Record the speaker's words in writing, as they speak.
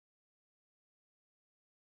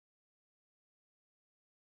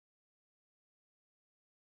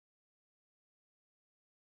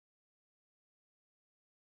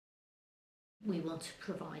We want to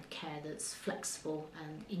provide care that's flexible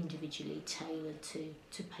and individually tailored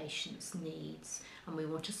to patients' needs, and we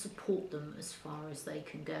want to support them as far as they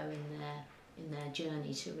can go in their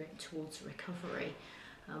journey towards recovery.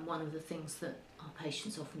 One of the things that our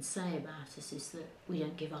patients often say about us is that we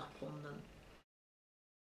don't give up on them.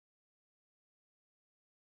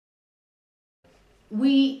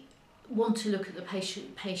 We want to look at the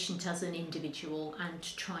patient as an individual and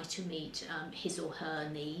try to meet his or her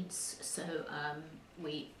needs. So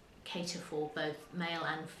we cater for both male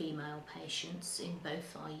and female patients in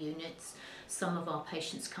both our units. Some of our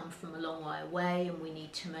patients come from a long way away and we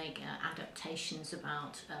need to make adaptations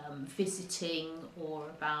about visiting or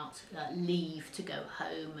about leave to go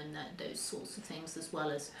home and those sorts of things, as well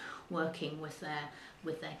as working with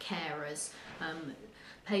their carers.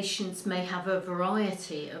 Patients may have a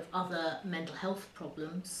variety of other mental health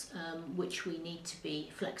problems which we need to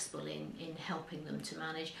be flexible in helping them to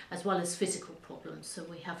manage, as well as physical problems. So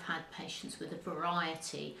we have had patients with a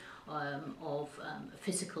variety of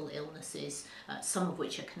physical illnesses, some of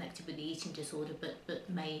which are connected with the eating disorder, but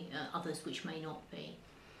others which may not be.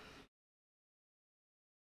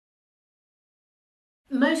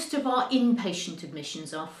 Most of our inpatient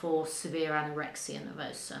admissions are for severe anorexia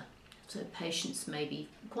nervosa. So patients may be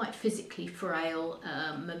quite physically frail,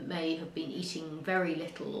 may have been eating very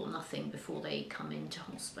little or nothing before they come into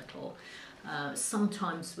hospital.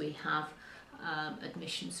 Sometimes we have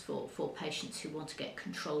admissions for patients who want to get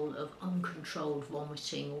control of uncontrolled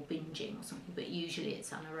vomiting or binging or something, but usually it's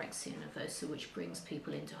anorexia nervosa which brings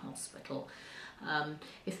people into hospital.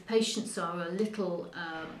 If patients are a little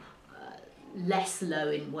less low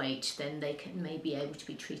in weight, then they may be able to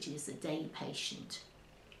be treated as a day patient,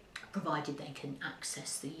 provided they can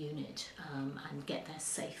access the unit and get there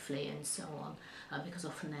safely and so on, because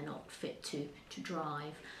often they're not fit to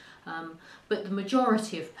drive. But the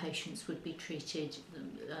majority of patients would be treated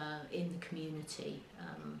in the community,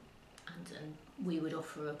 and we would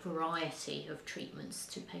offer a variety of treatments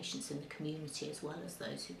to patients in the community as well as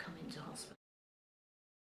those who come into hospital.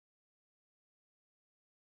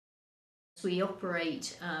 We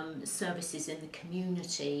operate services in the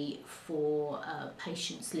community for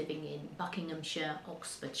patients living in Buckinghamshire,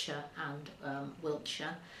 Oxfordshire and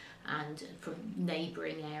Wiltshire, and from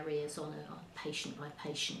neighbouring areas on a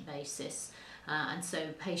patient-by-patient basis. And so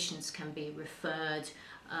patients can be referred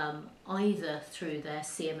either through their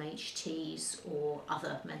CMHTs or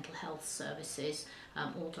other mental health services,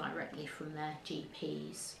 or directly from their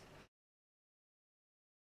GPs.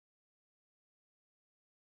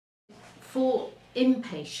 For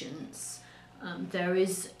inpatients, there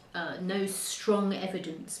is no strong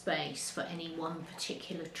evidence base for any one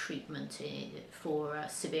particular treatment for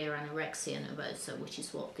severe anorexia nervosa, which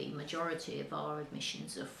is what the majority of our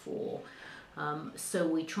admissions are for. So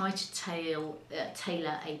we try to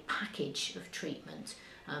tailor a package of treatment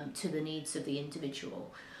to the needs of the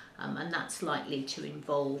individual. And that's likely to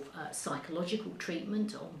involve psychological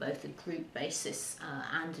treatment on both a group basis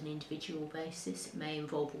and an individual basis. It may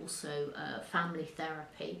involve also family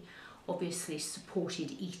therapy, obviously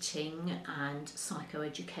supported eating and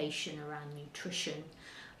psychoeducation around nutrition.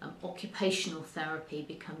 Occupational therapy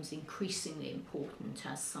becomes increasingly important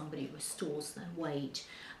as somebody restores their weight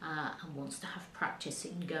and wants to have practice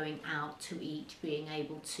in going out to eat, being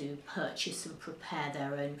able to purchase and prepare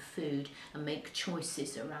their own food and make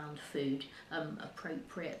choices around food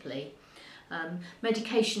appropriately.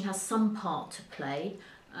 Medication has some part to play,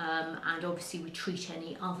 and obviously we treat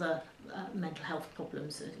any other mental health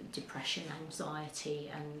problems, depression, anxiety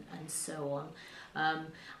and so on.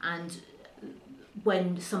 And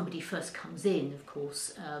when somebody first comes in, of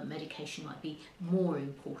course, medication might be more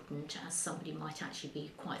important, as somebody might actually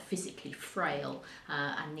be quite physically frail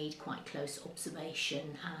and need quite close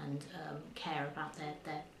observation and care about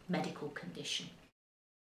their medical condition.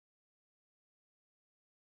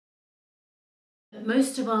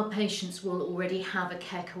 Most of our patients will already have a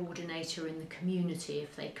care coordinator in the community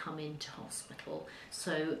if they come into hospital,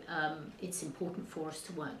 so it's important for us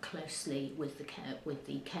to work closely with the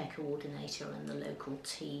care coordinator and the local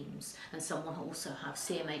teams, and some will also have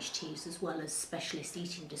CMHTs as well as specialist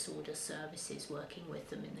eating disorder services working with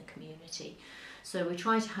them in the community. So we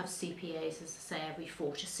try to have CPAs, as I say, every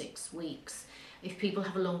 4 to 6 weeks. If people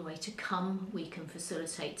have a long way to come, we can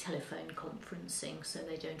facilitate telephone conferencing, so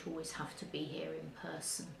they don't always have to be here in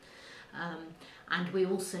person. And we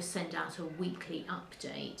also send out a weekly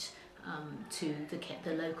update to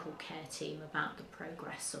the local care team about the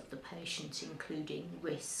progress of the patient, including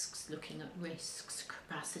risks, looking at risks,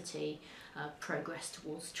 capacity, progress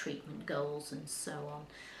towards treatment goals and so on.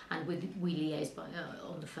 And we liaise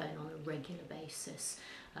on the phone on a regular basis,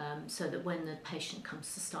 so that when the patient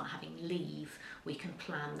comes to start having leave, we can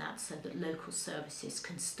plan that so that local services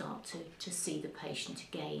can start to see the patient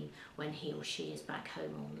again when he or she is back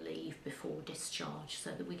home on leave before discharge,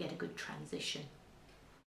 so that we get a good transition.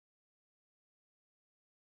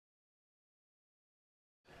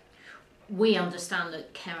 We understand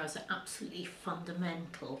that carers are absolutely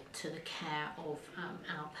fundamental to the care of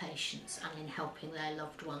our patients and in helping their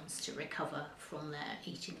loved ones to recover from their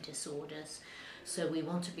eating disorders. So we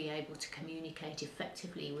want to be able to communicate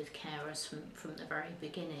effectively with carers from the very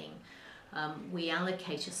beginning. We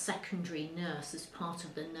allocate a secondary nurse as part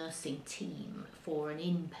of the nursing team for an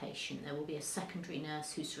inpatient. There will be a secondary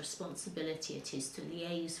nurse whose responsibility it is to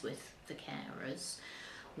liaise with the carers.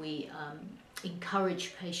 We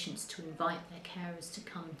encourage patients to invite their carers to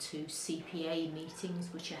come to CPA meetings,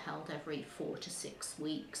 which are held every 4 to 6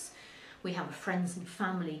 weeks. We have a friends and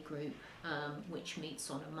family group which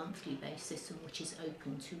meets on a monthly basis and which is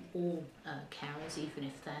open to all carers, even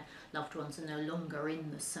if their loved ones are no longer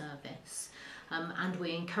in the service. And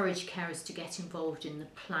we encourage carers to get involved in the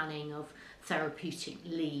planning of therapeutic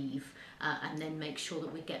leave and then make sure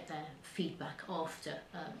that we get their feedback after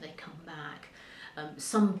they come back.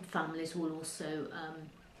 Some families will also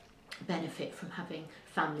benefit from having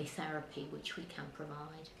family therapy, which we can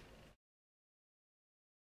provide.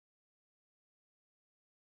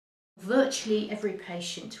 Virtually every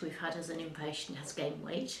patient we've had as an inpatient has gained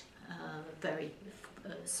weight, a very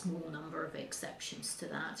small number of exceptions to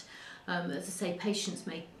that. As I say, patients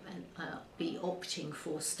may be opting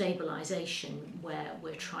for stabilisation, where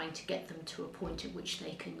we're trying to get them to a point at which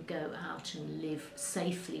they can go out and live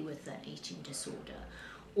safely with their eating disorder,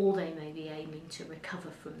 or they may be aiming to recover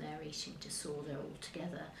from their eating disorder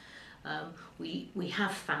altogether. We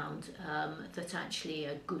have found that actually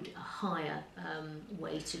a higher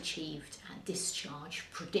weight achieved at discharge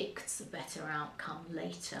predicts a better outcome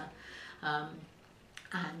later.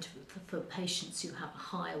 And for patients who have a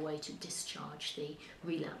higher weight at discharge, the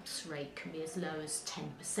relapse rate can be as low as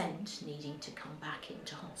 10%, needing to come back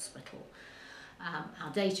into hospital.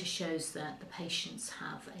 Our data shows that the patients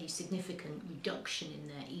have a significant reduction in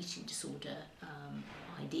their eating disorder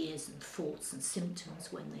ideas and thoughts and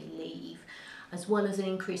symptoms when they leave, as well as an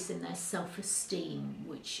increase in their self-esteem,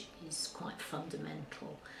 which is quite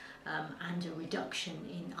fundamental, and a reduction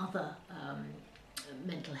in other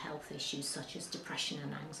mental health issues such as depression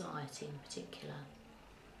and anxiety in particular.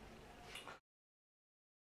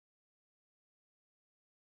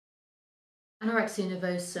 Anorexia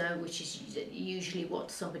nervosa, which is usually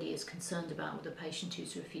what somebody is concerned about with a patient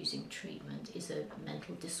who's refusing treatment, is a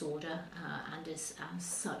mental disorder and is as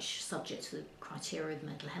such subject to the criteria of the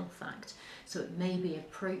Mental Health Act. So it may be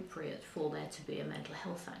appropriate for there to be a Mental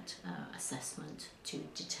Health Act assessment to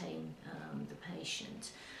detain the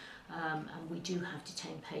patient. And we do have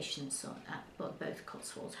detained patients at both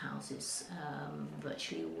Cotswold houses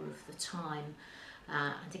virtually all of the time.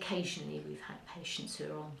 And occasionally we've had patients who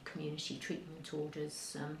are on community treatment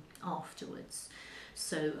orders afterwards.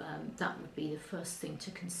 So that would be the first thing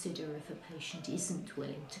to consider if a patient isn't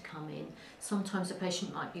willing to come in. Sometimes a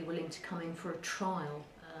patient might be willing to come in for a trial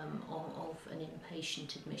of an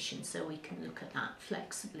inpatient admission, so we can look at that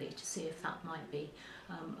flexibly to see if that might be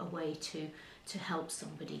a way to help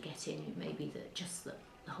somebody get in. It may be that just that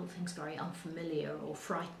the whole thing's very unfamiliar or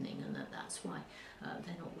frightening, and that's why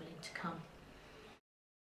they're not willing to come.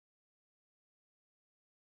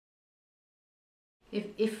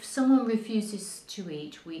 If someone refuses to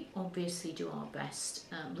eat, we obviously do our best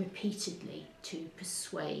repeatedly to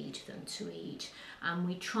persuade them to eat, and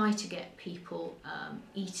we try to get people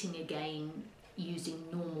eating again using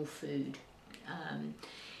normal food.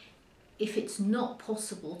 If it's not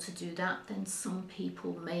possible to do that, then some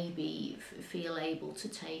people maybe feel able to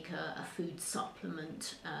take a food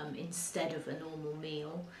supplement instead of a normal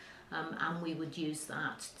meal. And we would use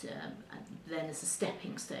that then as a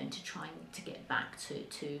stepping stone to try to get back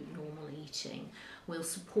to normal eating. We'll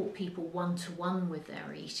support people one-to-one with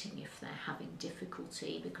their eating if they're having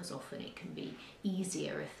difficulty, because often it can be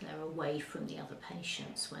easier if they're away from the other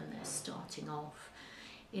patients when they're starting off.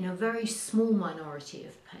 In a very small minority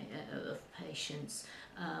of patients,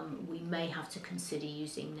 we may have to consider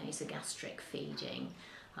using nasogastric feeding.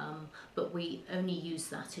 But we only use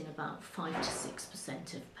that in about 5 to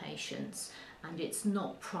 6% of patients, and it's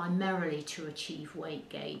not primarily to achieve weight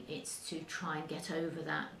gain, it's to try and get over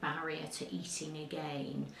that barrier to eating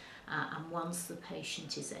again and once the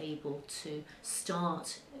patient is able to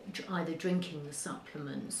start either drinking the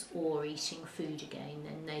supplements or eating food again,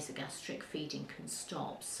 then nasogastric feeding can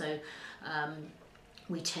stop. So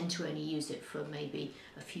we tend to only use it for maybe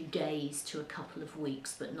a few days to a couple of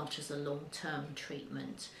weeks, but not as a long-term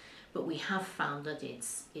treatment. But we have found that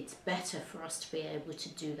it's better for us to be able to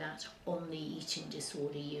do that on the eating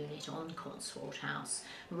disorder unit on Cotswold House,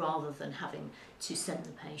 rather than having to send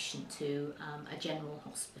the patient to a general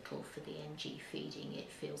hospital for the NG feeding. It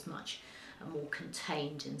feels much more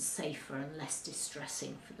contained and safer and less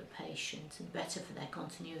distressing for the patient, and better for their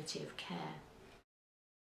continuity of care.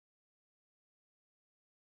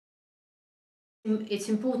 It's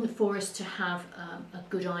important for us to have a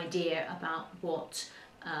good idea about what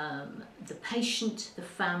the patient, the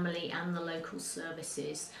family and the local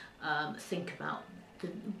services think about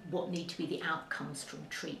what need to be the outcomes from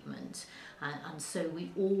treatment. And so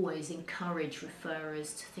we always encourage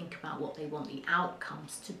referrers to think about what they want the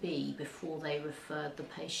outcomes to be before they refer the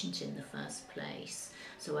patient in the first place.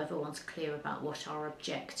 So everyone's clear about what our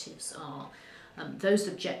objectives are. Those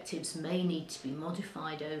objectives may need to be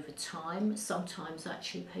modified over time. Sometimes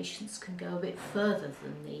actually patients can go a bit further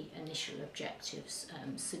than the initial objectives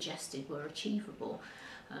suggested were achievable.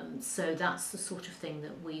 So that's the sort of thing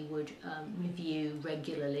that we would review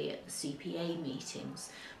regularly at the CPA meetings,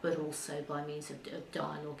 but also by means of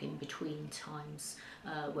dialogue in between times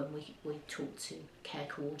when we talk to care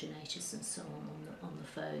coordinators and so on the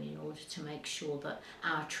phone, in order to make sure that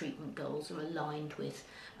our treatment goals are aligned with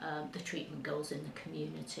the treatment goals in the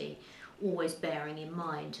community. Always bearing in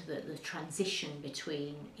mind that the transition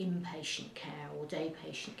between inpatient care or day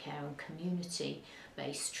patient care and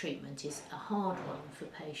community-based treatment is a hard one for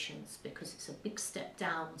patients, because it's a big step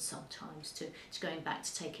down sometimes to going back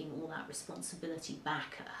to taking all that responsibility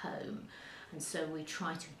back at home. And so we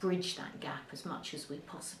try to bridge that gap as much as we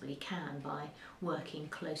possibly can by working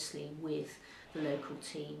closely with the local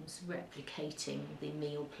teams, replicating the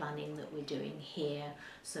meal planning that we're doing here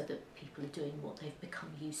so that people are doing what they've become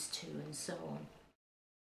used to and so on.